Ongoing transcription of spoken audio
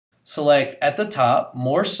select at the top,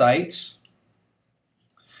 More Sites,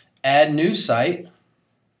 Add New Site,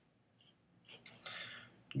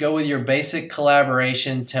 go with your basic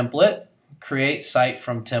collaboration template, Create Site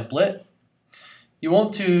from Template. You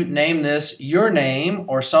want to name this your name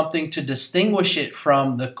or something to distinguish it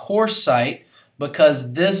from the course site,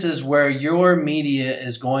 because this is where your media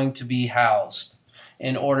is going to be housed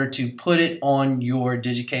in order to put it on your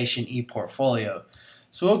Digication ePortfolio.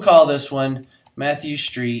 So we'll call this one Matthew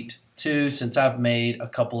Street 2, since I've made a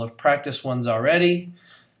couple of practice ones already.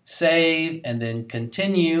 Save and then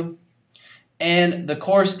continue. And the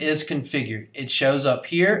course is configured. It shows up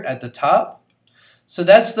here at the top. So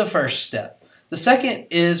that's the first step. The second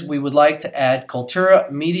is we would like to add Kaltura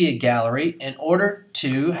Media Gallery in order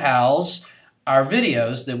to house our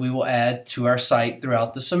videos that we will add to our site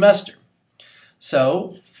throughout the semester.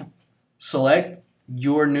 So select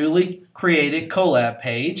your newly created Collab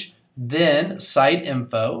page, then Site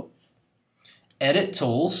Info, Edit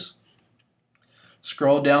Tools,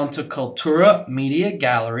 scroll down to Kaltura Media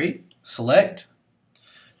Gallery, select.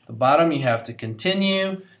 At the bottom you have to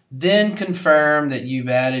continue, then confirm that you've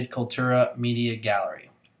added Kaltura Media Gallery.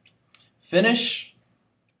 Finish,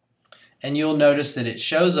 and you'll notice that it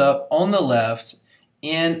shows up on the left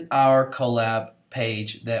in our Collab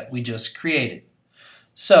page that we just created.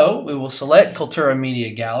 So we will select Kaltura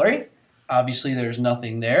Media Gallery. Obviously there's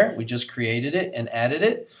nothing there. We just created it and added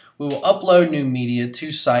it. We will upload new media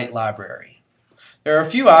to Site Library. There are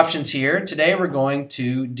a few options here. Today we're going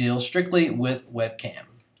to deal strictly with webcam.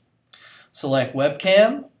 Select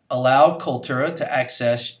webcam. Allow Kaltura to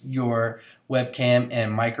access your webcam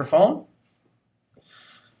and microphone.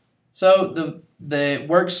 So it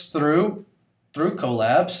works through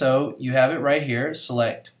Collab. So you have it right here.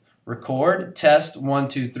 Select record, test, 1,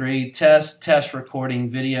 2, 3, test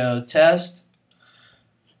recording video, test.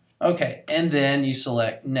 Okay, and then you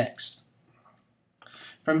select next.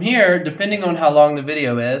 From here, depending on how long the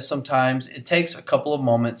video is, sometimes it takes a couple of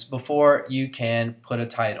moments before you can put a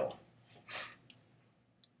title.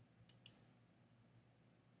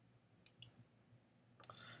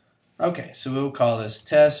 Okay, so we'll call this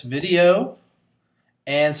test video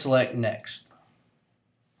and select next.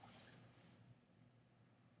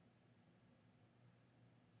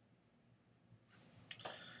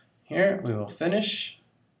 Here we will finish.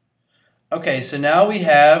 Okay, so now we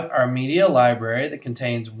have our media library that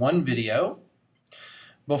contains one video.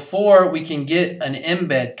 Before we can get an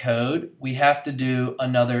embed code, we have to do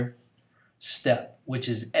another step, which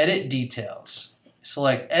is edit details.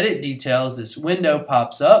 Select edit details. This window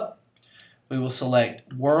pops up. We will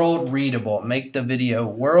select world readable, make the video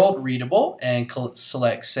world readable, and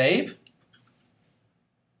select save.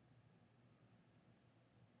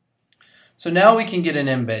 So now we can get an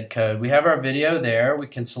embed code. We have our video there. We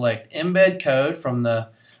can select embed code from the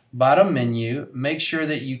bottom menu. Make sure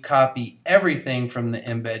that you copy everything from the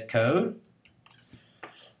embed code.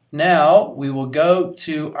 Now we will go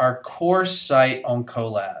to our course site on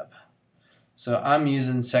Collab. So I'm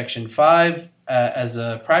using section 5 as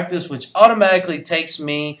a practice, which automatically takes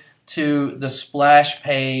me to the splash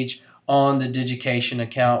page on the Digication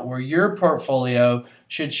account where your portfolio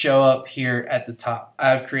should show up here at the top.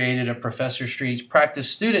 I've created a Professor Street's practice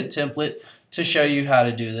student template to show you how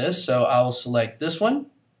to do this. So I will select this one.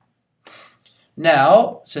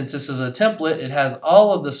 Now, since this is a template, it has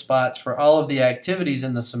all of the spots for all of the activities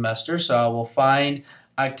in the semester. So I will find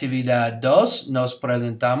Actividad 2, Nos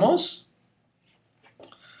Presentamos.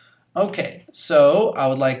 Okay, so I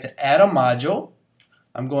would like to add a module.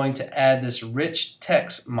 I'm going to add this rich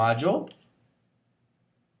text module.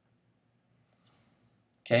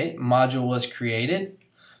 Okay, module was created.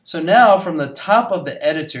 So now from the top of the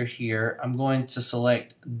editor here, I'm going to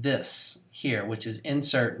select this here, which is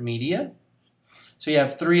Insert Media. So you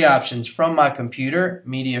have three options: from my computer,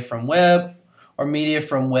 media from web, or media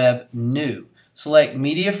from web new. Select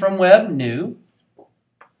media from web new.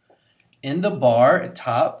 In the bar at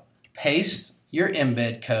top, paste your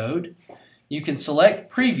embed code. You can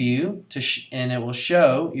select preview and it will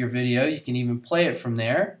show your video. You can even play it from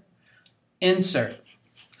there. Insert.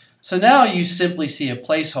 So now you simply see a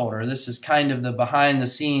placeholder. This is kind of the behind the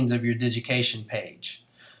scenes of your Digication page.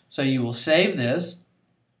 So you will save this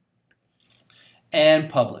and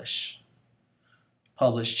publish.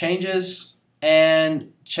 Publish changes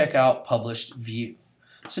and check out published view.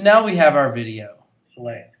 So now we have our video.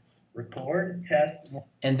 Select record, test.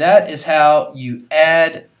 And that is how you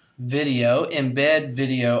add video, embed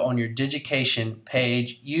video on your Digication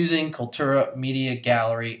page using Kaltura Media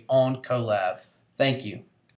Gallery on Collab. Thank you.